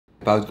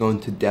If I was going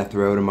to death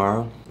row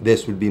tomorrow,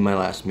 this would be my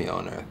last meal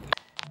on earth.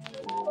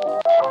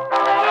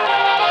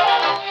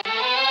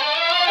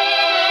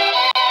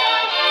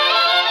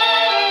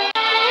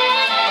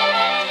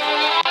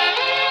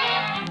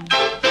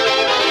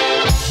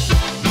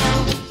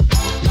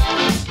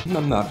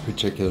 I'm not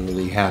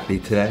particularly happy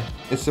today.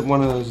 It's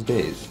one of those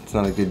days. It's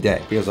not a good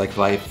day. Feels like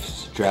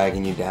life's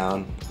dragging you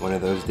down one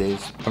of those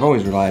days. I've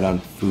always relied on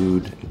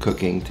food and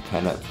cooking to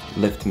kind of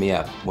lift me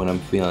up when I'm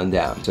feeling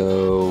down.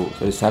 So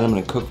I decided I'm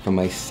gonna cook for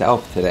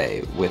myself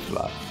today with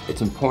love.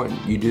 It's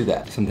important you do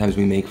that. Sometimes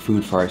we make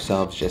food for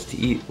ourselves just to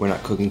eat. We're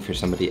not cooking for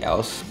somebody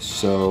else,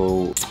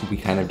 so we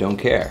kind of don't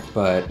care.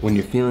 But when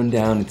you're feeling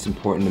down, it's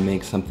important to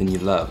make something you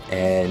love.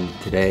 And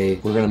today,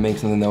 we're gonna make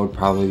something that would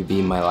probably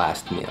be my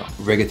last meal.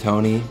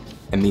 Rigatoni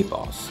and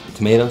meatballs.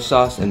 Tomato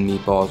sauce and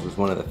meatballs was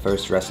one of the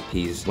first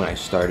recipes when I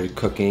started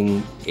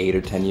cooking 8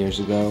 or 10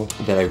 years ago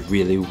that I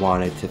really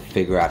wanted to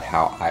figure out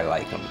how I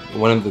like them.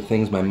 One of the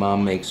things my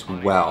mom makes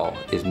well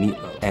is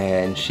meatloaf.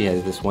 And she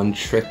has this one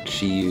trick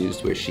she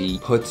used where she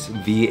puts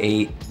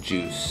V8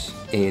 juice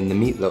in the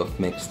meatloaf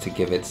mix to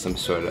give it some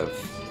sort of,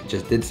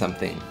 just did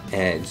something.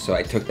 And so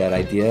I took that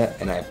idea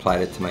and I applied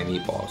it to my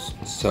meatballs.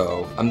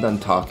 So I'm done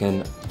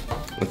talking.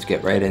 Let's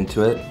get right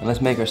into it and let's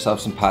make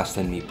ourselves some pasta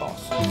and meatballs.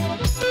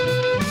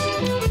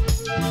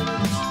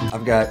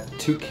 I've got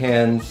 2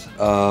 cans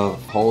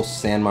of whole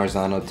San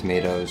Marzano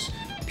tomatoes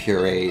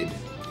pureed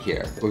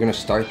here. We're gonna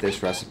start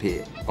this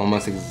recipe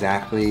almost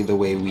exactly the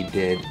way we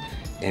did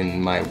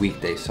in my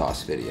weekday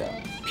sauce video.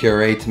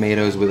 Puree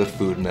tomatoes with a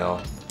food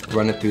mill,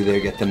 run it through there,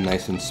 get them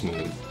nice and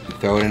smooth.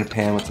 Throw it in a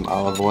pan with some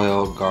olive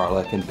oil,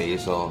 garlic, and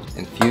basil.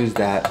 Infuse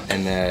that,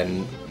 and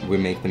then we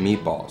make the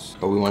meatballs.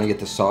 But we want to get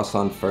the sauce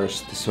on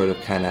first to sort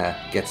of kind of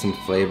get some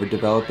flavor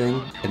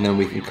developing, and then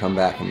we can come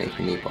back and make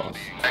the meatballs.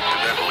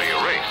 Accidentally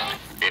erased.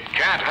 It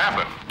can't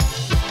happen.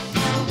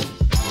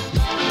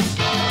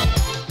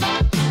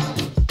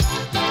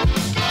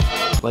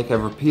 Like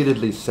I've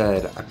repeatedly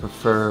said, I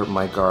prefer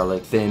my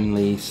garlic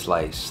thinly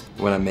sliced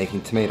when I'm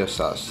making tomato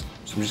sauce.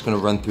 So I'm just going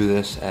to run through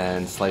this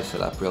and slice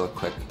it up real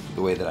quick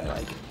the way that I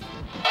like it.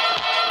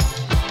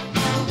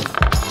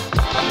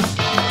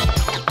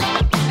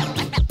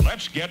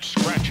 Let's get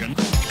scratching.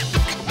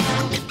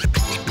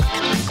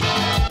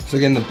 So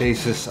again, the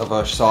basis of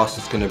our sauce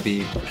is going to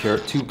be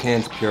 2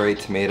 cans pureed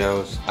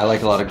tomatoes. I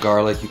like a lot of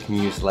garlic. You can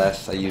use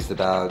less. I used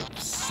about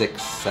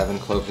 6-7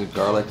 cloves of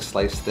garlic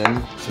sliced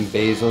thin. Some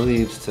basil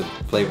leaves to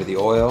flavor the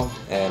oil,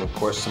 and of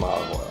course some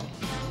olive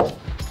oil.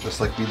 Just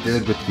like we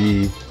did with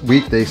the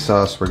weekday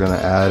sauce, we're going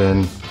to add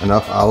in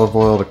enough olive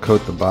oil to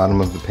coat the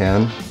bottom of the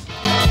pan.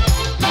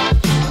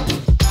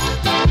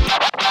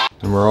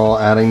 And we're all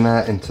adding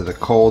that into the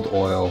cold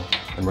oil,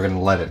 and we're going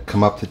to let it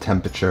come up to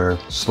temperature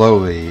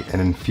slowly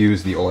and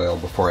infuse the oil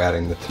before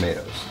adding the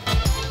tomatoes.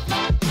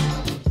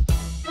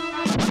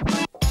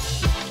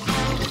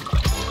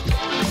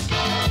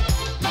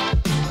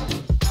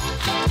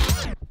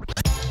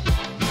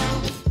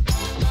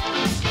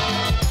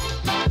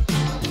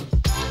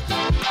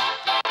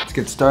 Let's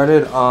get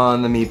started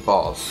on the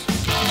meatballs.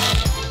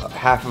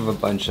 Half of a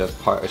bunch of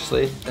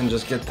parsley, and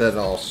just get that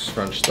all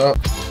scrunched up.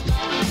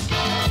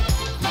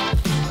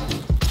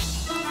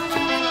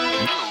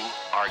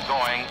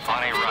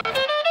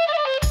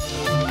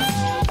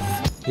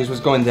 Here's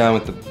what's going down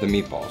with the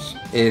meatballs.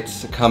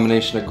 It's a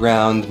combination of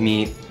ground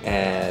meat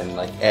and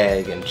like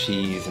egg and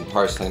cheese and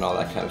parsley and all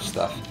that kind of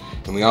stuff.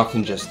 And we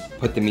often just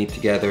put the meat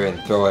together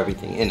and throw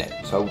everything in it.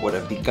 So what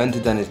I've begun to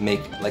do is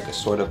make like a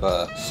sort of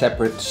a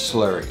separate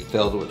slurry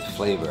filled with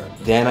flavor.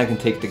 Then I can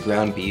take the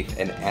ground beef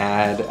and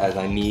add as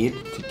I need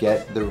to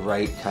get the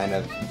right kind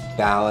of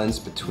balance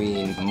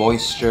between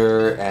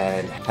moisture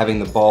and having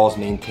the balls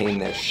maintain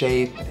their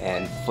shape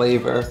and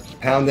flavor.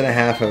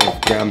 1.5 pounds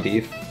of ground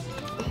beef.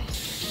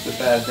 It's a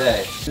bad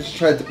day. Just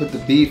tried to put the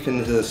beef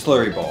into the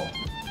slurry bowl.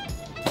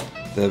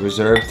 The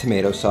reserved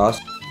tomato sauce.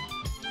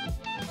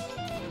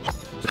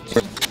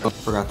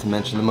 Forgot to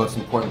mention the most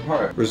important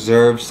part.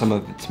 Reserve some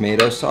of the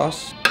tomato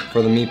sauce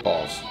for the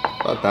meatballs.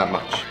 About that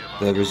much.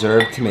 The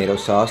reserved tomato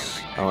sauce,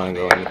 I want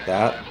to go in with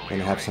that. I'm going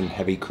to have some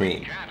heavy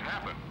cream.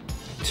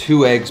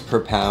 2 eggs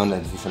per pound,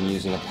 and since I'm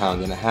using 1.5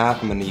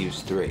 pounds, I'm going to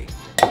use 3.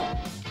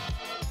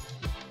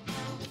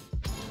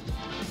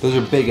 Those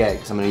are big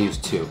eggs, I'm gonna use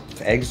 2.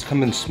 If eggs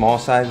come in small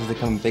sizes, they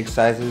come in big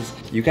sizes,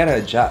 you gotta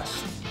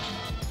adjust.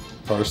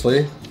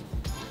 Parsley.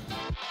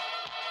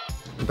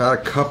 About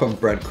 1 cup of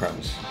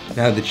breadcrumbs.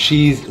 Now the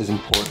cheese is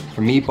important.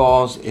 For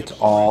meatballs, it's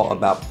all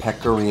about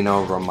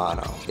Pecorino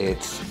Romano.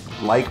 It's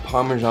like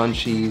Parmesan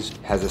cheese,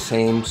 has the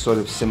same sort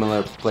of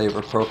similar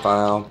flavor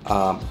profile,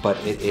 but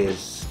it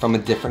is from a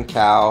different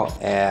cow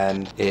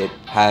and it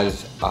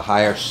has a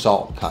higher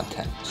salt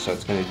content. So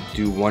it's gonna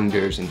do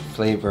wonders in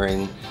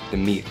flavoring the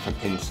meat from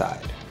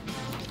inside.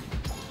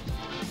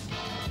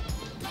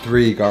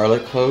 3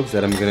 garlic cloves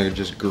that I'm gonna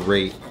just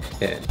grate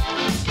in.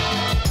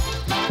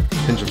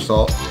 Pinch of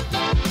salt,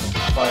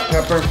 black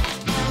pepper.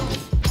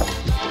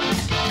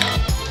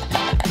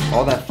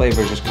 All that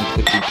flavor is just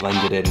completely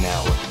blended in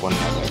now with one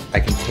another.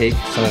 I can take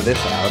some of this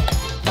out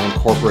and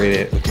incorporate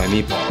it with my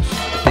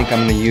meatballs. think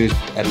I'm gonna use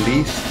at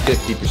least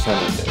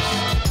 50% of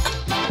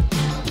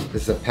this.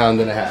 This is a pound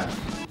and a half.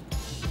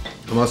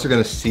 I'm also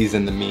gonna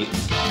season the meat.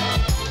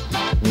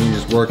 And you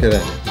just work it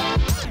in.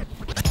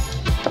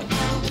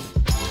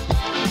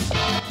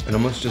 And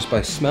almost just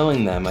by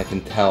smelling them, I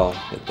can tell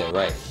that they're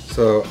right.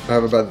 So I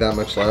have about that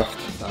much left.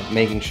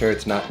 Making sure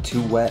it's not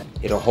too wet.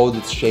 It'll hold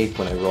its shape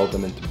when I roll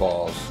them into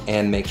balls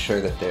and make sure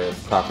that they're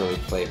properly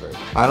flavored.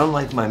 I don't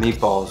like my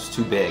meatballs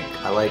too big.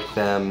 I like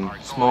them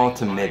small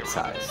to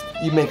mid-sized.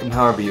 You make them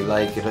however you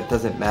like. It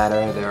doesn't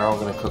matter. They're all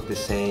gonna cook the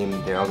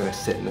same. They're all gonna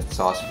sit in the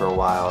sauce for a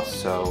while.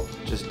 So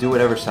just do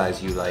whatever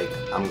size you like.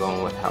 I'm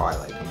going with how I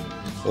like them.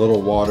 A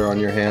little water on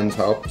your hands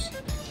helps.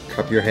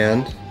 Cup your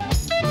hand.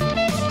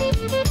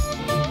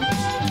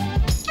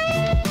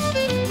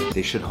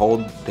 They should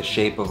hold the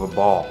shape of a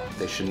ball.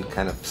 They shouldn't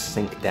kind of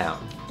sink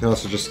down. You can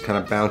also just kind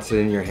of bounce it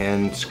in your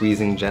hand,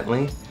 squeezing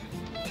gently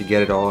to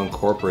get it all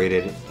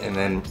incorporated, and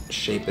then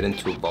shape it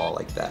into a ball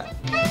like that.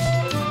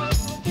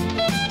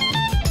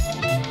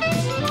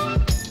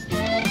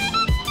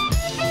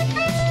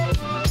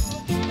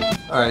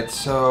 Alright,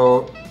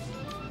 so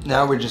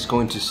now we're just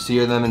going to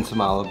sear them in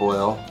some olive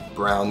oil,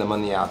 brown them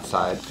on the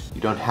outside. You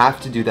don't have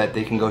to do that.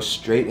 They can go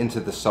straight into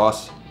the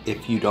sauce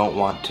if you don't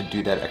want to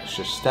do that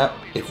extra step.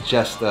 It's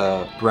just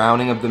a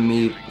browning of the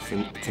meat.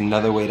 It's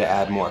another way to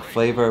add more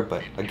flavor,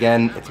 but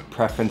again, it's a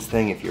preference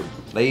thing. If you're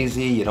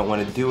lazy, you don't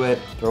want to do it,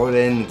 throw it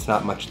in. It's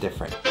not much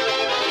different.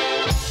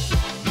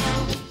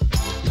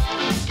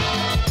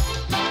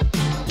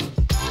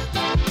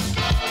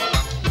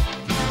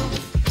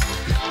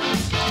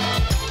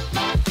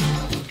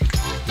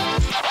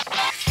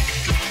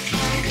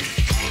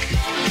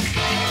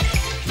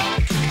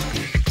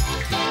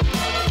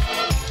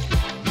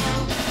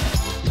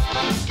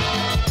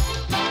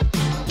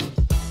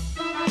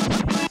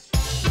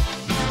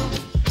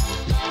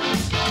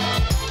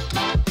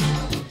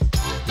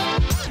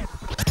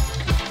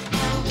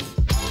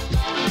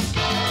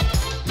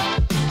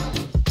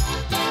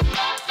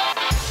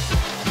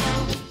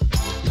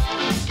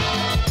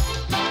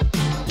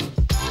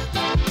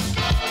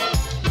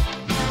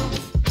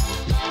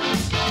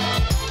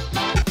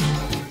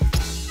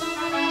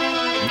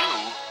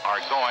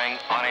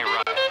 On a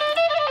run.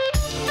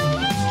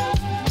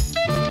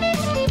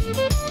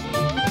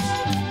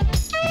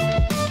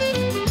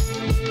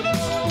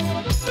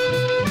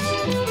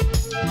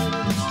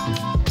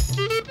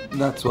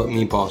 That's what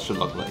meatballs should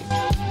look like.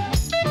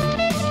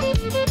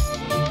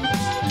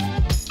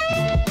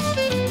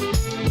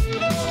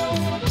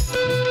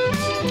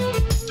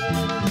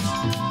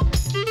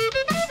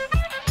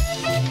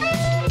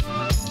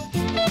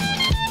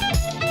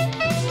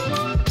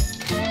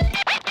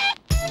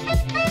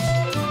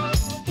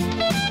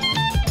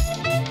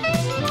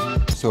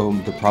 So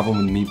the problem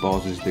with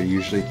meatballs is they're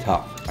usually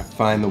tough. I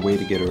find the way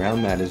to get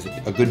around that is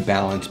a good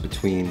balance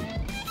between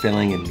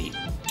filling and meat.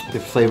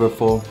 They're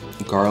flavorful.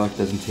 Garlic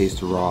doesn't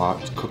taste raw.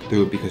 It's cooked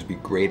through it because we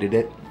grated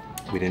it.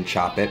 We didn't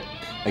chop it.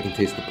 I can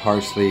taste the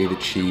parsley, the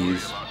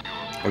cheese.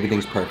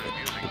 Everything's perfect.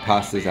 The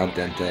pasta's al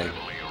dente.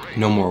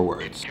 No more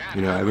words.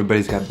 You know,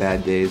 everybody's got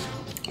bad days.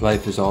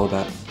 Life is all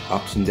about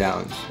ups and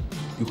downs.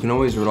 You can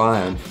always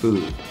rely on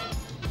food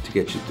to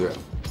get you through.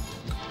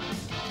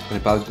 And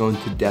if I was going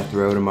to death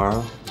row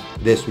tomorrow,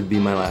 this would be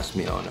my last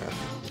meal on earth.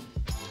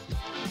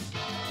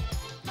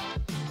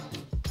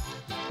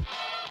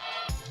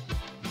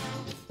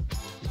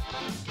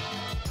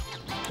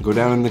 Go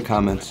down in the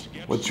comments,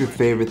 what's your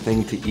favorite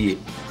thing to eat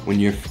when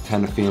you're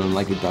kind of feeling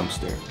like a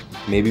dumpster?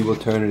 Maybe we'll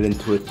turn it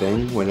into a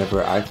thing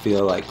whenever I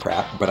feel like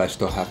crap, but I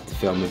still have to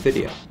film a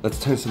video. Let's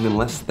turn something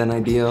less than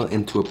ideal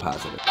into a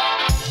positive.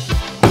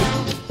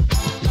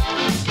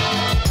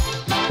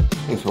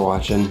 Thanks for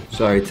watching.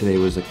 Sorry today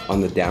was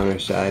on the downer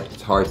side.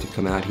 It's hard to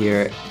come out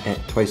here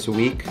twice a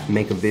week,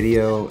 make a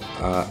video,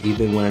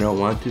 even when I don't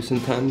want to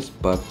sometimes,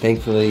 but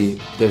thankfully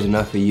there's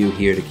enough of you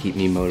here to keep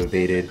me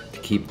motivated, to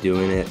keep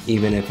doing it,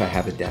 even if I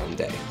have a down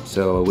day.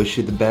 So I wish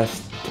you the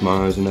best.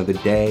 Tomorrow's another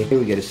day.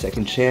 We get a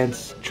second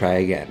chance. Try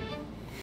again.